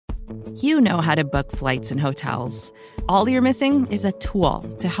You know how to book flights and hotels. All you're missing is a tool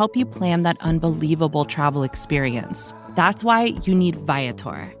to help you plan that unbelievable travel experience. That's why you need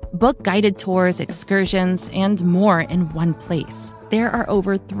Viator. Book guided tours, excursions, and more in one place. There are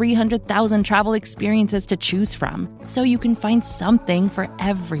over 300,000 travel experiences to choose from, so you can find something for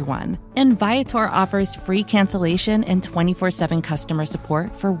everyone. And Viator offers free cancellation and 24/7 customer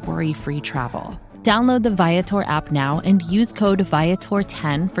support for worry-free travel. Download the Viator app now and use code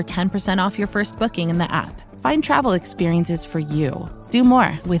Viator10 for 10% off your first booking in the app. Find travel experiences for you. Do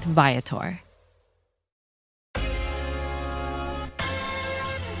more with Viator.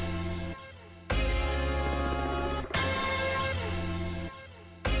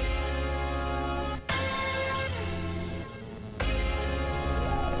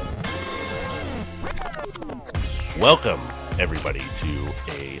 Welcome, everybody, to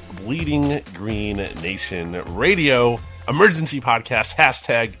a Bleeding Green Nation radio emergency podcast,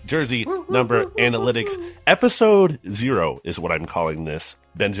 hashtag Jersey Number Analytics. Episode 0 is what I'm calling this.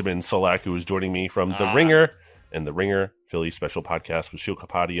 Benjamin Solak, who is joining me from The Ringer and The Ringer Philly special podcast with Shil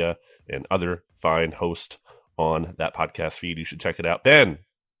Kapadia and other fine hosts on that podcast feed. You should check it out. Ben,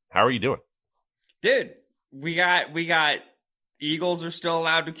 how are you doing? Dude, we got Eagles are still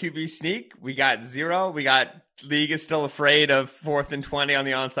allowed to QB sneak. We got 0. We got league is still afraid of 4th and 20 on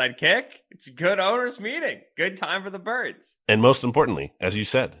the onside kick. It's a good owners meeting. Good time for the Birds. And most importantly, as you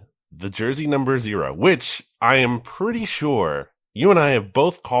said, the jersey number 0, which I am pretty sure you and I have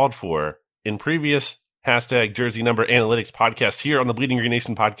both called for in previous hashtag Jersey Number Analytics podcasts here on the Bleeding Green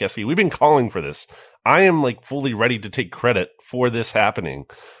Nation podcast feed. We've been calling for this. I am like fully ready to take credit for this happening.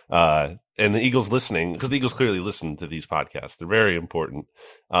 And the Eagles listening, because the Eagles clearly listen to these podcasts. They're very important.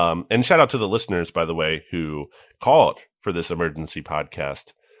 And shout out to the listeners, by the way, who called for this emergency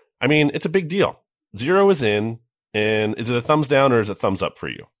podcast. I mean, it's a big deal. 0 is in, and is it a thumbs down or is it a thumbs up for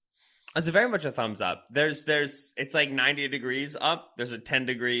you? It's very much a thumbs up. It's like 90 degrees up. There's a 10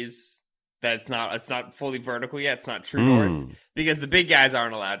 degrees it's not fully vertical yet. It's not true north because the big guys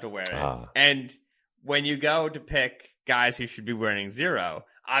aren't allowed to wear it. And when you go to pick guys who should be wearing 0,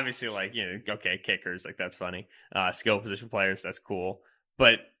 obviously, like, you know, okay, kickers, like, that's funny. Skill position players, that's cool.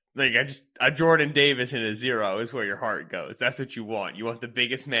 But, like, a Jordan Davis in a 0 is where your heart goes. That's what you want. You want the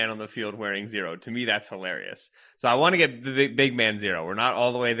biggest man on the field wearing 0. To me, that's hilarious. So I want to get the big man 0. We're not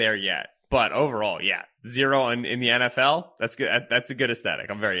all the way there yet. But overall, yeah, 0 in the NFL, that's good. That's a good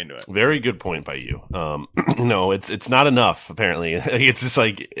aesthetic. I'm very into it. Very good point by you. No, it's not enough, apparently. It's just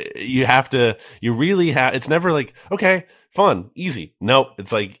like, you really have, it's never like, okay, fun, easy. Nope.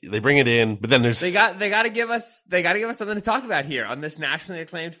 It's like they bring it in, but then they got to give us something to talk about here on this nationally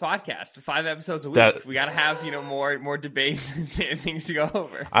acclaimed podcast. 5 episodes a week. We got to have, you know, more debates and things to go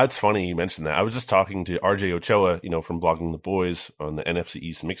over. It's funny you mentioned that. I was just talking to RJ Ochoa, you know, from Blogging the Boys on the NFC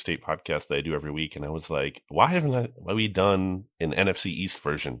East mixtape podcast that I do every week, and I was like, why haven't we done an NFC East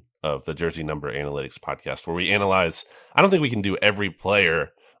version of the Jersey Number Analytics podcast where we analyze? I don't think we can do every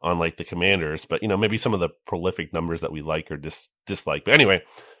player on like the Commanders, but, you know, maybe some of the prolific numbers that we like or dislike. But anyway,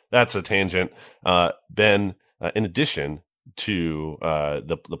 that's a tangent. Ben, in addition to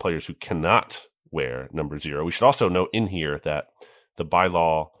the players who cannot wear number 0, we should also note in here that the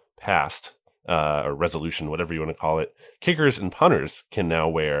bylaw passed, or resolution, whatever you want to call it, kickers and punters can now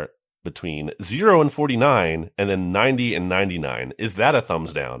wear between 0 and 49 and then 90 and 99. Is that a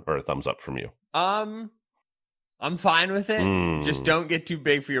thumbs down or a thumbs up from you? I'm fine with it. Just don't get too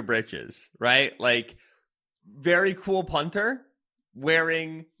big for your britches, right? Like, very cool punter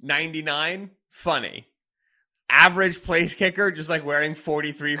wearing 99, funny. Average place kicker just like wearing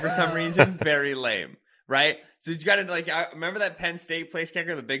 43 for some reason, very lame, right? So you got to, like, I remember that Penn State place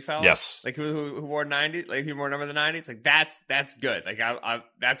kicker, the big fella? Yes. Like who wore 90, like who wore number the 90? It's like, that's good. Like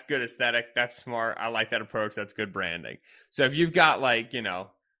that's good aesthetic. That's smart. I like that approach. That's good branding. So if you've got, like, you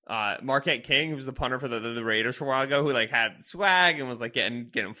know, Marquette King, who was the punter for the Raiders for a while ago, who like had swag and was like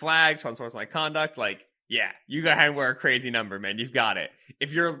getting flags on source like conduct, like, yeah, you go ahead and wear a crazy number, man. You've got it.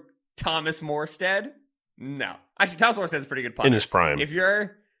 If you're Thomas Morstead, no. Actually, Thomas Morstead's a pretty good punter. In his prime. If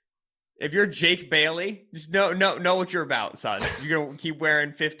you're Jake Bailey, just know what you're about, son. You're gonna keep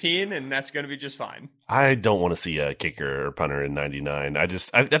wearing 15, and that's gonna be just fine. I don't want to see a kicker or punter in 99.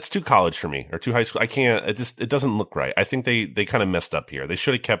 That's too college for me, or too high school. I can't. It doesn't look right. I think they kind of messed up here. They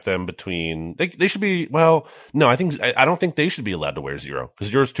should have kept them between. They should be. Well, no, I don't think they should be allowed to wear 0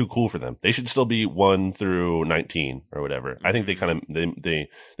 because 0 is too cool for them. They should still be 1 through 19 or whatever. I think they kind of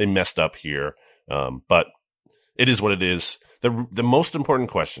they messed up here. But it is what it is. The most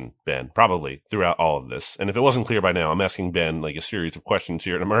important question, Ben, probably throughout all of this, and if it wasn't clear by now, I'm asking Ben like a series of questions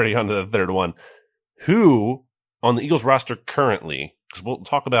here, and I'm already on to the third one. Who on the Eagles roster currently because we'll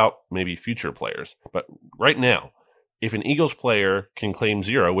talk about maybe future players. But right now, if an Eagles player can claim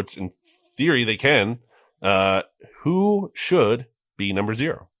 0, which in theory they can, who should be number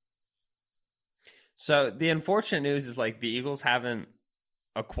 0? So the unfortunate news is like the Eagles haven't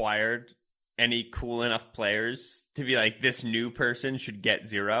acquired any cool enough players to be like, this new person should get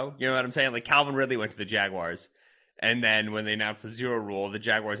 0. You know what I'm saying? Like Calvin Ridley went to the Jaguars, and then when they announced the 0 rule, the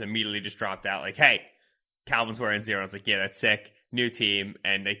Jaguars immediately just dropped out like, hey, Calvin's wearing 0. It's like, yeah, that's sick. New team.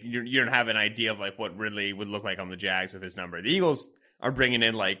 And you don't have an idea of like what Ridley would look like on the Jags with his number. The Eagles are bringing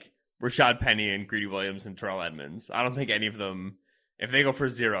in like Rashad Penny and Greedy Williams and Terrell Edmonds. I don't think any of them, if they go for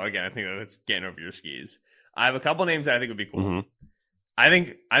 0 again, I think that's getting over your skis. I have a couple names that I think would be cool. Mm-hmm. I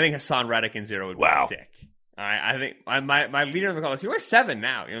think Hassan Reddick in 0 would be sick. All right, I think my leader in the call is he wears 7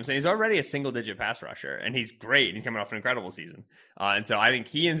 now. You know what I'm saying? He's already a single-digit pass rusher, and he's great. He's coming off an incredible season. And so I think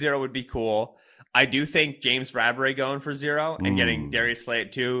he in 0 would be cool. I do think James Bradbury going for 0 and getting Darius Slay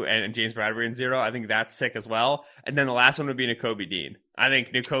at 2 and James Bradbury in 0, I think that's sick as well. And then the last one would be Nakobe Dean. I think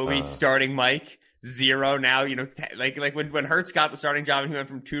Nakobe starting Mike 0 now, you know, like when Hurts got the starting job and he went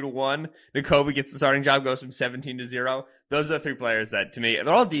from 2 to 1, Nakobe gets the starting job, goes from 17 to 0. Those are the 3 players that, to me,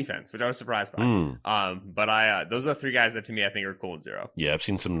 they're all defense, which I was surprised by. But those are the 3 guys that, to me, I think are cool in 0. Yeah, I've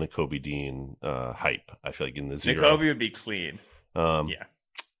seen some Nakobe Dean hype, I feel like, in the 0. Nakobe would be clean. Yeah.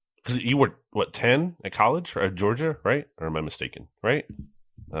 Because you were, 10 at college or at Georgia, right? Or am I mistaken, right?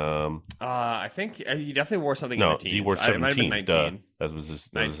 I think he definitely wore something in the teens. He wore 17. It might have been 19. That was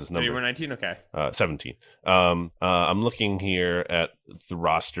his number. You were 19? Okay. 17. I'm looking here at the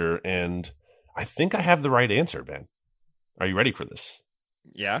roster, and I think I have the right answer, Ben. Are you ready for this?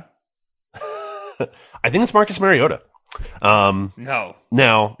 Yeah. I think it's Marcus Mariota. No.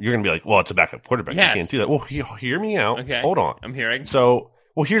 Now, you're going to be like, well, it's a backup quarterback. Yes. You can't do that. Well, hear me out. Okay. Hold on. I'm hearing. So,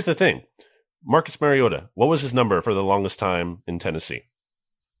 well, here's the thing. Marcus Mariota, what was his number for the longest time in Tennessee?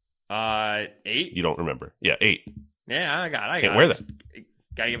 8. You don't remember. Yeah, 8. Yeah, I got it. Can't wear that.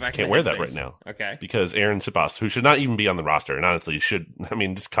 Gotta get back. Can't wear that right now. Okay. Because Aaron Siposs, who should not even be on the roster, and honestly should,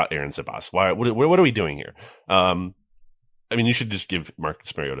 just cut Aaron Siposs. Why? What are we doing here? You should just give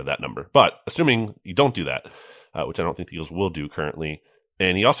Marcus Mariota that number. But assuming you don't do that, which I don't think the Eagles will do currently,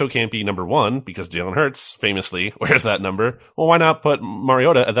 and he also can't be number 1 because Jalen Hurts famously wears that number. Well, why not put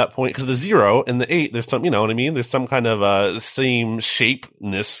Mariota at that point? Because the 0 and the 8, there's some, you know what I mean? There's some kind of same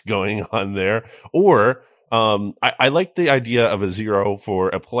shapeness going on there. Or I like the idea of a 0 for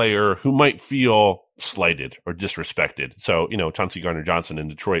a player who might feel slighted or disrespected. So, Chauncey Gardner-Johnson in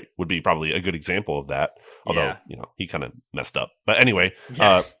Detroit would be probably a good example of that. Although, he kind of messed up. But anyway,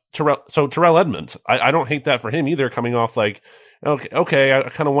 Terrell Edmonds, I don't hate that for him either, coming off like, okay, I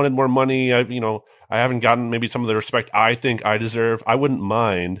kind of wanted more money. I haven't gotten maybe some of the respect I think I deserve. I wouldn't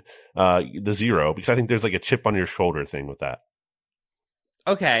mind the 0 because I think there's like a chip on your shoulder thing with that.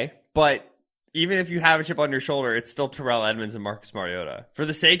 Okay, but even if you have a chip on your shoulder, it's still Terrell Edmonds and Marcus Mariota. For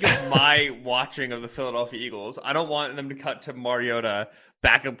the sake of my watching of the Philadelphia Eagles, I don't want them to cut to Mariota,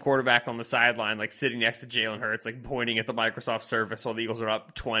 backup quarterback on the sideline, like sitting next to Jalen Hurts, like pointing at the Microsoft Surface while the Eagles are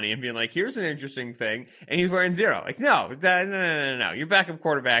up 20 and being like, here's an interesting thing. And he's wearing 0. Like, no. You're backup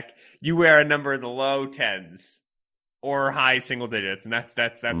quarterback. You wear a number in the low 10s or high single digits. And that's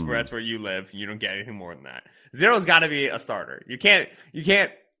where you live. You don't get anything more than that. 0's got to be a starter. You can't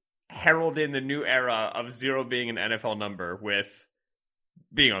herald in the new era of 0 being an NFL number with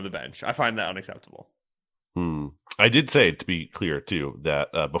being on the bench. I find that unacceptable. I did say, to be clear too,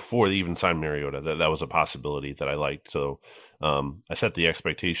 that before they even signed Mariota, that was a possibility that I liked. So I set the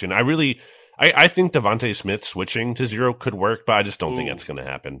expectation. I think Devontae Smith switching to 0 could work, but I just don't think that's going to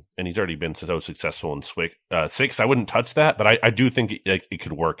happen. And he's already been so successful in 6. I wouldn't touch that, but I do think it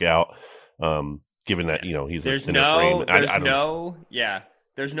could work out. Given that he's there's in a frame.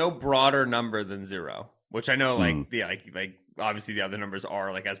 There's no broader number than 0, which I know like obviously the other numbers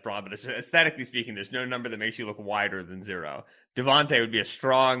are like as broad, but aesthetically speaking, there's no number that makes you look wider than 0. Devontae would be a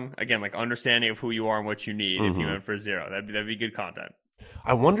strong, again, like understanding of who you are and what you need if you went for 0. That'd be good content.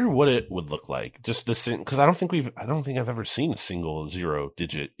 I wonder what it would look like. Just because I don't think I've ever seen a single 0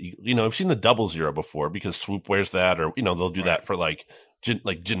 digit. I've seen the double 0 before because Swoop wears that, or they'll do that for like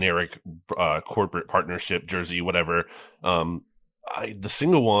generic corporate partnership jersey, whatever. The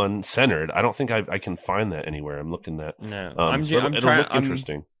single one centered, I don't think I can find that anywhere. I'm looking at. No, it'll look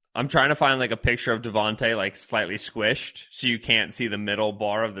interesting. I'm trying to find like a picture of Devontae like slightly squished, so you can't see the middle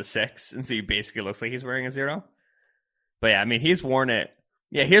bar of the 6, and so he basically looks like he's wearing a 0. But yeah, he's worn it.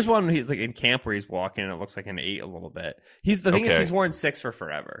 Yeah, here's one he's like in camp where he's walking, and it looks like an 8 a little bit. The thing is he's worn 6 for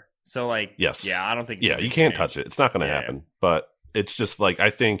forever. So like, yes, yeah, I don't think. Yeah, you can't touch it. It's not going to happen. But It's just like, I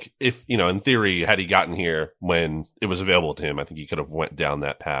think if, in theory, had he gotten here when it was available to him, I think he could have went down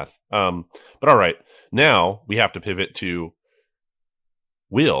that path. But all right, now we have to pivot to,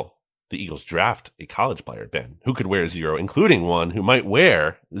 will the Eagles draft a college player, Ben, who could wear 0, including one who might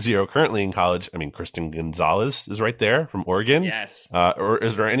wear 0 currently in college? I mean, Christian Gonzalez is right there from Oregon. Yes. Or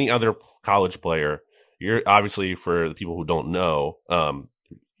is there any other college player? You're obviously, for the people who don't know,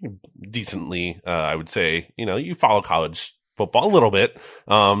 decently, I would say, you follow college football a little bit.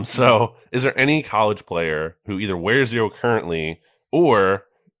 So is there any college player who either wears 0 currently or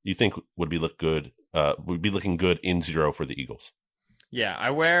you think would be looking good in 0 for the Eagles? Yeah,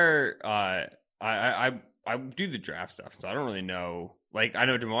 I wear I do the draft stuff, so I don't really know. Like, I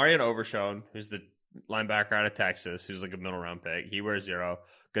know Demarion Overshown, who's the linebacker out of Texas, who's like a middle round pick. He wears 0.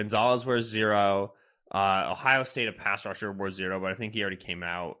 Gonzalez wears 0. Ohio State, a pass rusher, wore 0, but I think he already came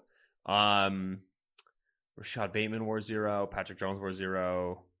out. Rashad Bateman wore 0. Patrick Jones wore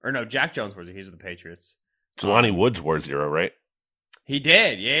 0. Or no, Jack Jones wore 0. He's with the Patriots. Jelani Woods wore 0, right? He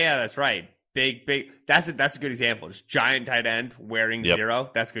did. Yeah, that's right. Big. That's a good example. Just giant tight end wearing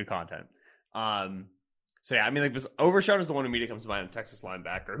 0. That's good content. So yeah, I mean, like, Overshown is the one immediately comes to mind, a Texas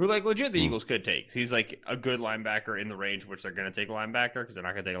linebacker who, like, legit the Eagles could take. He's like a good linebacker in the range which they're going to take a linebacker, because they're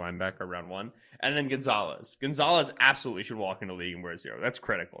not going to take a linebacker round 1. And then Gonzalez absolutely should walk into the league and wear 0. That's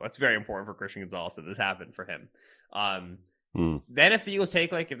critical. That's very important for Christian Gonzalez that this happened for him. Then if the Eagles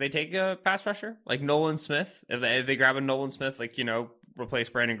take a pass rusher like Nolan Smith, if they grab a Nolan Smith, like, replace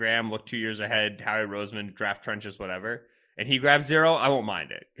Brandon Graham, look 2 years ahead, Howie Roseman, draft trenches, whatever, and he grabs 0, I won't mind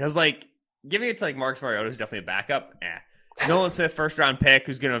it. Because, like, giving it to, like, Marcus Mariota, who's definitely a backup, Nolan Smith, first round pick,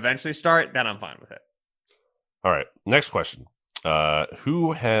 who's going to eventually start, then I'm fine with it. All right, next question.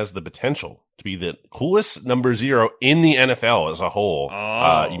 Who has the potential to be the coolest number 0 in the NFL as a whole?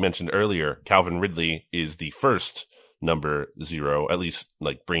 You mentioned earlier, Calvin Ridley is the first number 0, at least,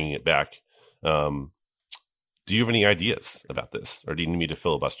 like, bringing it back. Do you have any ideas about this, or do you need me to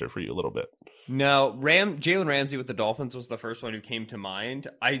filibuster for you a little bit? No, Jalen Ramsey with the Dolphins was the first one who came to mind.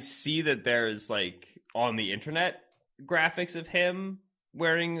 I see that there's, like, on the internet graphics of him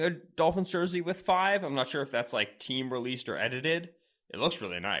wearing a Dolphins jersey with 5. I'm not sure if that's, like, team released or edited. It looks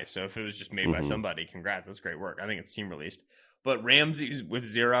really nice. So if it was just made by somebody, congrats. That's great work. I think it's team released. But Ramsey with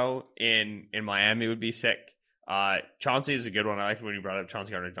 0 in Miami would be sick. Chauncey is a good one. I like when you brought up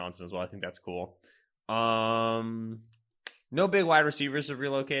Chauncey Gardner-Johnson as well. I think that's cool. No big wide receivers have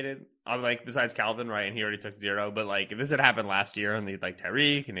relocated. Like, besides Calvin, right? And he already took 0. But, like, if this had happened last year and like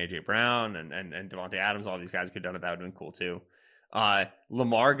Tyreek and AJ Brown and Devontae Adams, all these guys could have done it, that would have been cool too.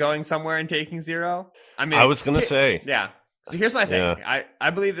 Lamar going somewhere and taking 0. I mean, I was gonna say, yeah. So here's my thing. Yeah. I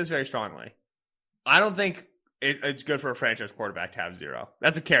believe this very strongly. I don't think it's good for a franchise quarterback to have 0.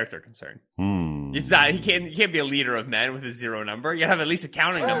 That's a character concern. It's not. He can't be a leader of men with a 0 number. You have at least a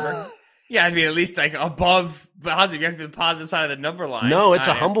counting number. Yeah, I mean, at least, like, above positive. You have to be the positive side of the number line. No, it's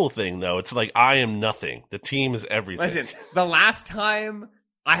a humble thing, though. It's like, I am nothing. The team is everything. Listen, the last time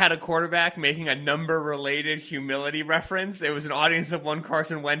I had a quarterback making a number-related humility reference, it was an Audience of One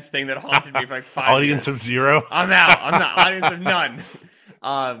Carson Wentz thing that haunted me for like 5 Audience years. Of 0? I'm out. I'm not. Audience of none.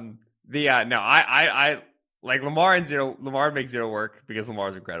 I like Lamar and 0. Lamar makes 0 work because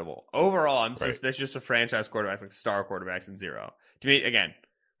Lamar's incredible. Overall, I'm suspicious of franchise quarterbacks, like star quarterbacks, in 0. To me, again,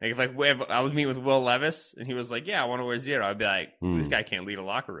 like, if I was meeting with Will Levis and he was like, "Yeah, I want to wear 0," I'd be like, "This guy can't lead a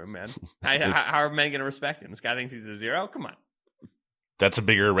locker room, man. How are men going to respect him? This guy thinks he's a 0. Come on." That's a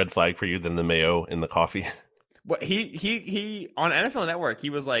bigger red flag for you than the mayo in the coffee. Well, he on NFL Network,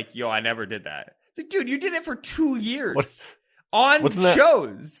 he was like, "Yo, I never did that." It's like, dude, you did it for 2 years on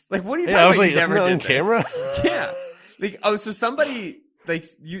shows. Like, what are you talking about? I was like, isn't that on camera? Yeah. Like, so somebody, like,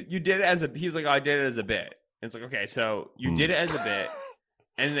 you did it as he was like, "Oh, I did it as a bit." And it's like, okay, so you did it as a bit.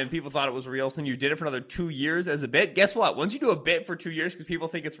 And then people thought it was real, so then you did it for another 2 years as a bit. Guess what? Once you do a bit for 2 years because people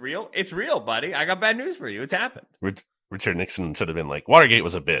think it's real, buddy. I got bad news for you. It's happened. Richard Nixon should have been like, Watergate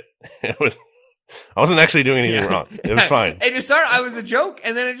was a bit. I wasn't actually doing anything wrong. It was fine. It just started. I was a joke,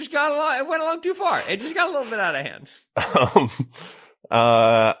 and then it just it went along too far. It just got a little bit out of hand.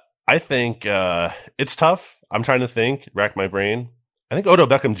 I think it's tough. I'm trying to rack my brain. I think Odell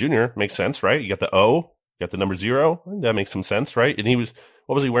Beckham Jr. makes sense, right? You got the O, you got the number 0. That makes some sense, right? And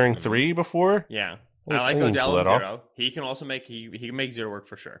what was he wearing, 3 before? Yeah. I like Odell and 0. He can also make, he can make 0 work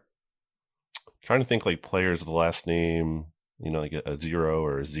for sure. Trying to think, like, players with the last name, like a 0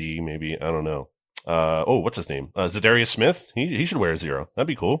 or a Z, maybe. I don't know. What's his name? Zadarius Smith. He should wear a 0. That'd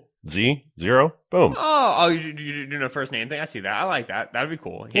be cool. Z, 0, boom. Oh, you doing a first name thing? I see that. I like that. That'd be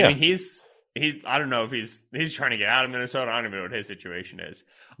cool. Yeah. I mean, he's. I don't know if he's trying to get out of Minnesota. I don't even know what his situation is.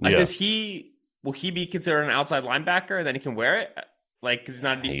 Yeah. Does he will he be considered an outside linebacker and then he can wear it? Like, because he's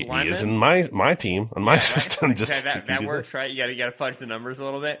not a defensive lineman? He is in my team, on my system. Like, just that works, right? You got to fudge the numbers a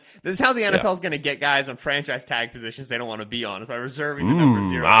little bit. This is how the NFL is going to get guys on franchise tag positions they don't want to be on, is by reserving the number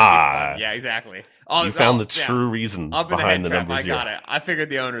 0. Yeah, exactly. You found the true reason behind the number 0. I got it. I figured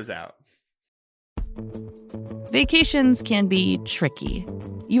the owners out. Vacations can be tricky.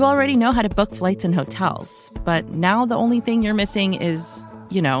 You already know how to book flights and hotels, but now the only thing you're missing is,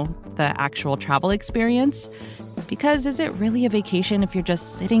 the actual travel experience. Because is it really a vacation if you're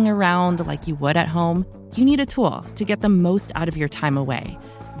just sitting around like you would at home? You need a tool to get the most out of your time away.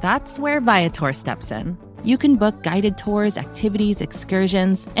 That's where Viator steps in. You can book guided tours, activities,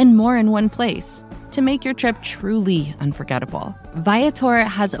 excursions, and more in one place to make your trip truly unforgettable. Viator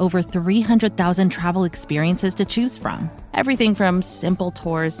has over 300,000 travel experiences to choose from. Everything from simple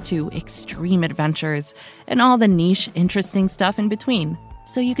tours to extreme adventures and all the niche, interesting stuff in between.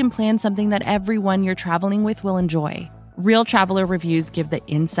 So you can plan something that everyone you're traveling with will enjoy. Real traveler reviews give the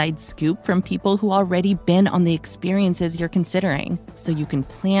inside scoop from people who already been on the experiences you're considering, so you can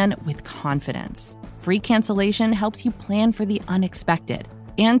plan with confidence. Free cancellation helps you plan for the unexpected.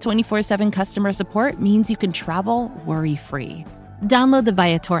 And 24/7 customer support means you can travel worry-free. Download the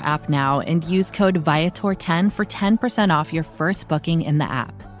Viator app now and use code Viator10 for 10% off your first booking in the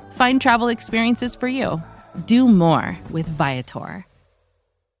app. Find travel experiences for you. Do more with Viator.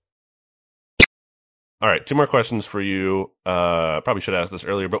 All right, 2 more questions for you. Probably should ask this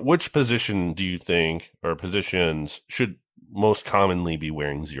earlier, but which position do you think, or positions, should most commonly be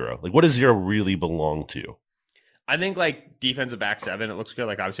wearing 0? Like, what does 0 really belong to? I think, like, defensive back 7, it looks good.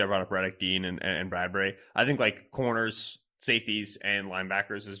 Like, obviously, I brought up Reddick, Dean, and Bradbury. I think, like, corners, safeties, and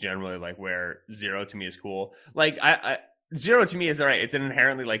linebackers is generally, like, where 0 to me is cool. Like, 0 to me is, all right, it's an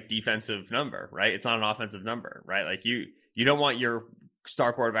inherently, like, defensive number, right? It's not an offensive number, right? Like, you don't want your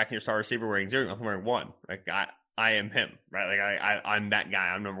star quarterback and your star receiver wearing 0. I'm wearing 1. Like, I am him, right? Like, I'm that guy.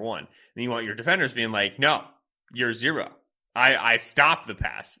 I'm number 1. And you want your defenders being like, no, you're 0. I stopped the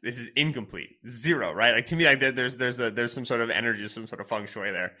pass. This is incomplete. 0, right? Like, to me, like, there's some sort of energy, some sort of feng shui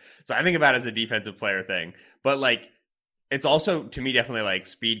there. So I think about it as a defensive player thing. But, like, it's also, to me, definitely, like,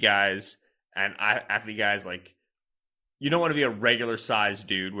 speed guys and athlete guys. Like, you don't want to be a regular sized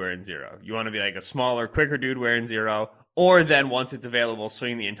dude wearing 0. You want to be like a smaller, quicker dude wearing 0. Or then once it's available,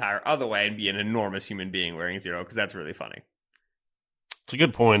 swing the entire other way and be an enormous human being wearing 0, because that's really funny. It's a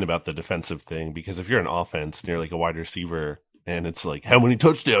good point about the defensive thing, because if you're an offense and you're like a wide receiver and it's like, how many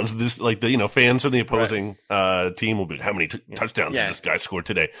touchdowns this, like, the fans from the opposing team will be, how many touchdowns did this guy score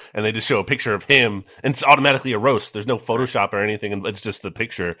today? And they just show a picture of him and it's automatically a roast. There's no Photoshop or anything. And it's just the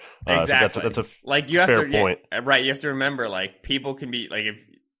picture. Exactly. So that's a like, you have fair point. Right. You have to remember, like, people can be like, if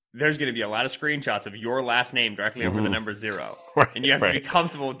there's going to be a lot of screenshots of your last name directly over the number 0. Right, and you have to be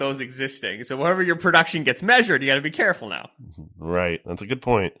comfortable with those existing. So wherever your production gets measured, you got to be careful now. Right. That's a good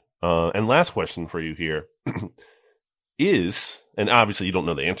point. And last question for you here is, and obviously you don't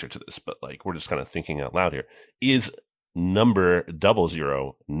know the answer to this, but, like, we're just kind of thinking out loud here, is number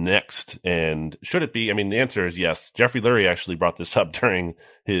 00 next? And should it be? I mean, the answer is yes. Jeffrey Lurie actually brought this up during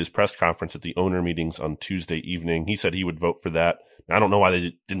his press conference at the owner meetings on Tuesday evening. He said he would vote for that. I don't know why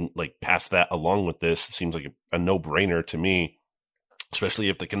they didn't, like, pass that along with this. It seems like a no-brainer to me, especially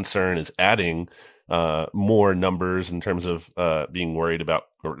if the concern is adding more numbers in terms of being worried about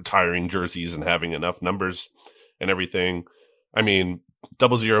retiring jerseys and having enough numbers and everything. I mean,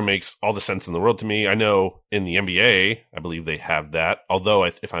 00 makes all the sense in the world to me. I know in the NBA, I believe they have that. Although,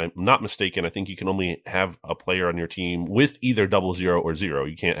 if I'm not mistaken, I think you can only have a player on your team with either 00 or 0.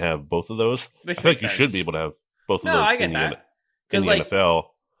 You can't have both of those. Which I feel like sense. you should be able to have both of those I get that. in the like, NFL.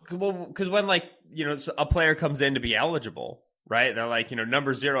 Well, because when, like, a player comes in to be eligible, right? They're like,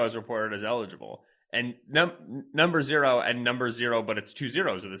 number 0 is reported as eligible. And number 0 and number 0, but it's 2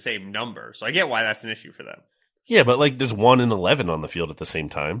 zeros are the same number. So I get why that's an issue for them. Yeah, but, like, there's 1 and 11 on the field at the same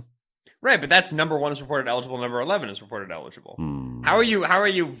time. Right, but that's number 1 is reported eligible, number 11 is reported eligible. How are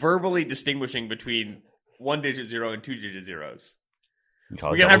you verbally distinguishing between 1-digit 0 and 2-digit zeros? We're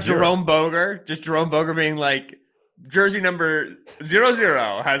going to have Jerome Boger being like, jersey number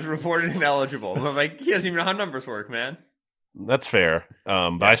 00 has reported ineligible. I'm like, he doesn't even know how numbers work, man. That's fair,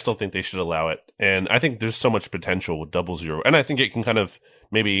 but I still think they should allow it. And I think there's so much potential with 00. And I think it can kind of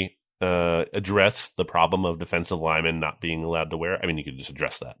maybe address the problem of defensive linemen not being allowed to wear. I mean, you could just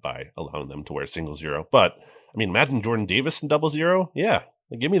address that by allowing them to wear single 0. But, I mean, imagine Jordan Davis in 00. Yeah,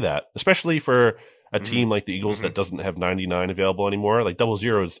 give me that. Especially for a team like the Eagles that doesn't have 99 available anymore. Like,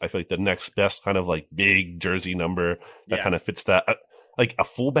 00 is, I feel like, the next best kind of, like, big jersey number that kind of fits that. like a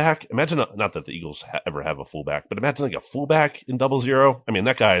fullback. Imagine, not that the Eagles ever have a fullback, but imagine like a fullback in 00. I mean,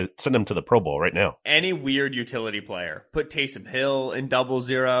 that guy, send him to the Pro Bowl right now. Any weird utility player. Put Taysom Hill in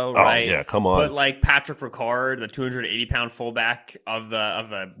 00, right? Oh, yeah, come on. Put like Patrick Ricard, the 280-pound fullback of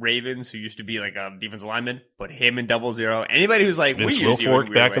the Ravens, who used to be like a defensive lineman. Put him in 00. Anybody who's like, Vince we use Wilfork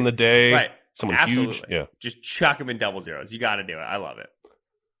you back in the day. Right. Someone Absolutely. huge. Yeah. Just chuck him in 00s. You got to do it. I love it.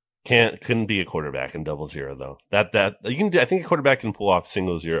 Couldn't be a quarterback in 00 though. That you can. I think a quarterback can pull off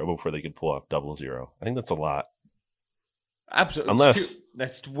single 0 before they could pull off 00. I think that's a lot. Absolutely. Unless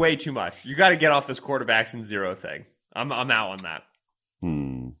that's way too much. You got to get off this quarterbacks in 0 thing. I'm out on that.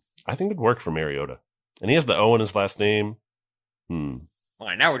 I think it'd work for Mariota, and he has the O in his last name. All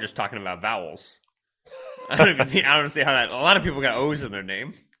right, now we're just talking about vowels. I don't see how that. A lot of people got O's in their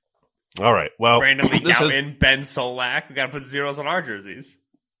name. All right. Well, Brandon Lee Gowton, Ben Solak. We got to put zeros on our jerseys.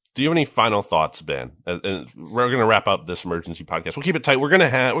 Do you have any final thoughts, Ben? And we're going to wrap up this emergency podcast. We'll keep it tight. We're going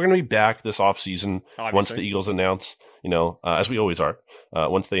to be back this off season once the Eagles announce, as we always are,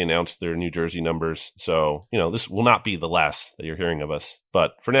 once they announce their new jersey numbers. So, this will not be the last that you're hearing of us.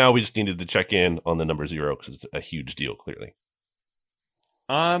 But for now, we just needed to check in on the number 0 because it's a huge deal, clearly.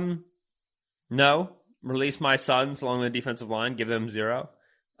 No. Release my sons along the defensive line. Give them 0.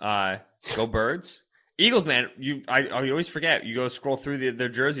 Go Birds. Eagles, man, I always forget. You go scroll through their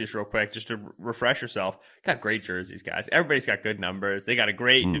jerseys real quick just to refresh yourself. Got great jerseys, guys. Everybody's got good numbers. They got a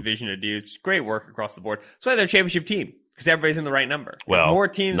great division to do. It's great work across the board. That's why they're a championship team, because everybody's in the right number. Well, more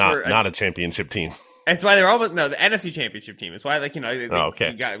teams not a championship team. That's why they're almost the NFC championship team. It's why they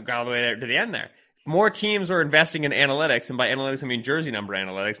got all the way there to the end there. More teams are investing in analytics, and by analytics I mean jersey number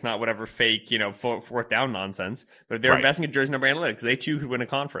analytics, not whatever fake, fourth down nonsense. But if they're investing in jersey number analytics, they too could win a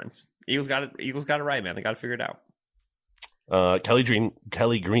conference. Eagles got it right, man. They got to figure it out.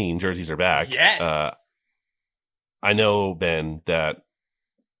 Kelly Green jerseys are back. Yes. I know, Ben, that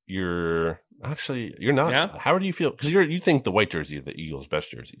you're not. Yeah? How do you feel? Because you think the white jersey are the Eagles' best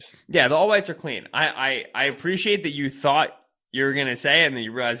jerseys. Yeah, the all whites are clean. I appreciate that you thought you were going to say it, and then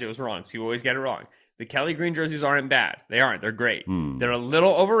you realized it was wrong. People always get it wrong. The Kelly Green jerseys aren't bad. They aren't. They're great. They're a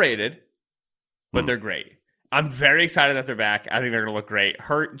little overrated, but they're great. I'm very excited that they're back. I think they're going to look great.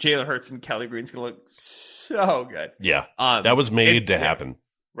 Jalen Hurts and Kelly Green's going to look so good. Yeah, that was made to happen.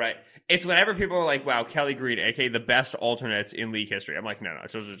 Right. It's whenever people are like, wow, Kelly Green, aka the best alternates in league history. I'm like, no,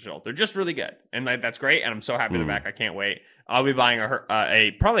 they're just really good. And that's great, and I'm so happy they're back. I can't wait. I'll be buying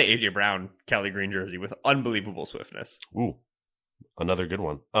a probably AJ Brown Kelly Green jersey with unbelievable swiftness. Ooh. Another good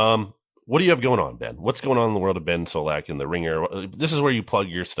one. What do you have going on, Ben? What's going on in the world of Ben Solak and the Ringer? This is where you plug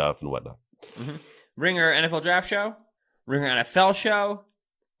your stuff and whatnot. Ringer NFL Draft Show, Ringer NFL Show,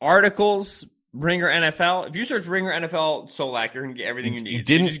 articles, Ringer NFL. If you search Ringer NFL Solak, you're going to get everything you need. You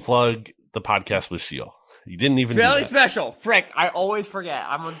didn't plug the podcast with Sheil. You didn't even Philly Special. Frick, I always forget.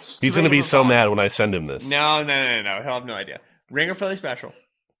 He's going to be so mad when I send him this. No. He'll have no idea. Ringer Philly Special,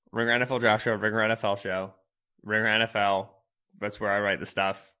 Ringer NFL Draft Show, Ringer NFL Show, Ringer NFL. That's where I write the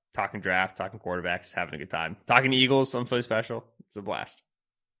stuff. Talking draft, talking quarterbacks, having a good time. Talking to Eagles, I'm Philly Special. It's a blast.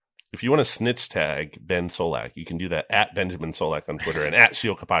 If you want to snitch tag Ben Solak, you can do that at Benjamin Solak on Twitter and at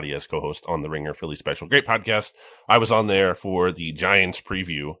Sheil Kapadia as co-host on the Ringer Philly Special. Great podcast. I was on there for the Giants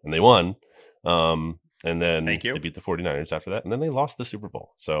preview, and they won. And then they beat the 49ers after that, and then they lost the Super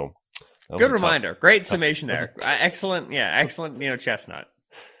Bowl. So good reminder. Great summation there. Excellent, chestnut.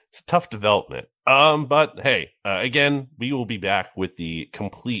 It's a tough development. But hey, again, we will be back with the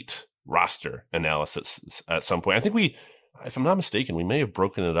complete roster analysis at some point. I think if I'm not mistaken, we may have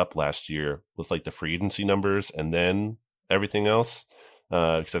broken it up last year with like the free agency numbers and then everything else.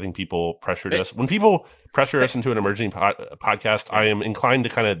 Because I think people pressured us. When people pressure us into an emerging podcast, I am inclined to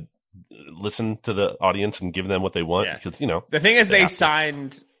kind of listen to the audience and give them what they want. Yeah. Because, the thing is they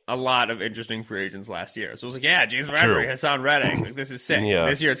signed a lot of interesting free agents last year. So it was like, yeah, James Bradbury, Hassan Reddick. Like, this is sick. Yeah.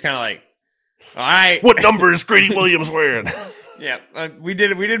 This year it's kind of like, all right. What number is Grady Williams wearing? Yeah, we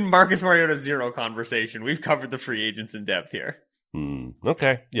did Marcus Mariota 0 conversation. We've covered the free agents in depth here.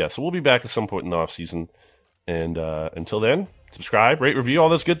 Okay. Yeah, so we'll be back at some point in the offseason. And until then, subscribe, rate, review, all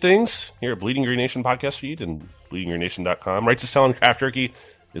those good things here at Bleeding Green Nation podcast feed and bleedinggreenNation.com. Righteous Talon Craft Jerky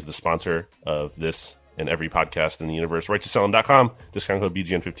is the sponsor of this and every podcast in the universe. RighteousTalon.com. Discount code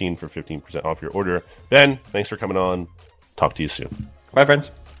BGN15 for 15% off your order. Ben, thanks for coming on. Talk to you soon. Bye,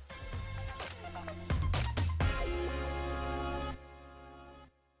 friends.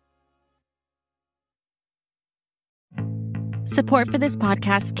 Support for this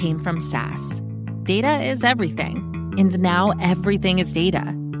podcast came from SAS. Data is everything, and now everything is data,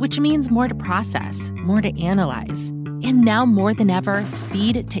 which means more to process, more to analyze. And now more than ever,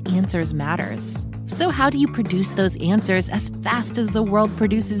 speed to answers matters. So how do you produce those answers as fast as the world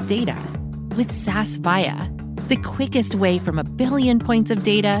produces data? With SAS Viya, the quickest way from a billion points of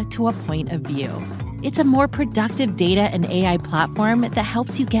data to a point of view. It's a more productive data and AI platform that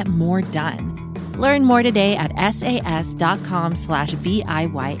helps you get more done. Learn more today at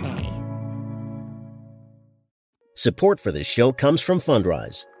sas.com/VIYA. Support for this show comes from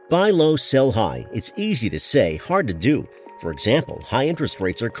Fundrise. Buy low, sell high. It's easy to say, hard to do. For example, high interest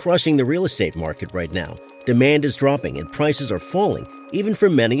rates are crushing the real estate market right now. Demand is dropping and prices are falling, even for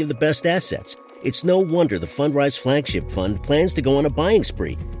many of the best assets. It's no wonder the Fundrise Flagship Fund plans to go on a buying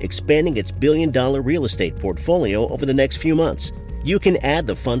spree, expanding its billion-dollar real estate portfolio over the next few months. You can add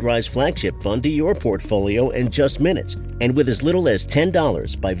the Fundrise Flagship Fund to your portfolio in just minutes, and with as little as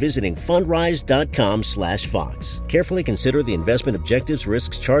 $10 by visiting fundrise.com/Fox. Carefully consider the investment objectives,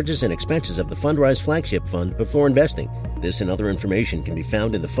 risks, charges, and expenses of the Fundrise Flagship Fund before investing. This and other information can be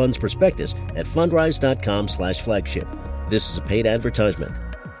found in the fund's prospectus at fundrise.com/flagship. This is a paid advertisement.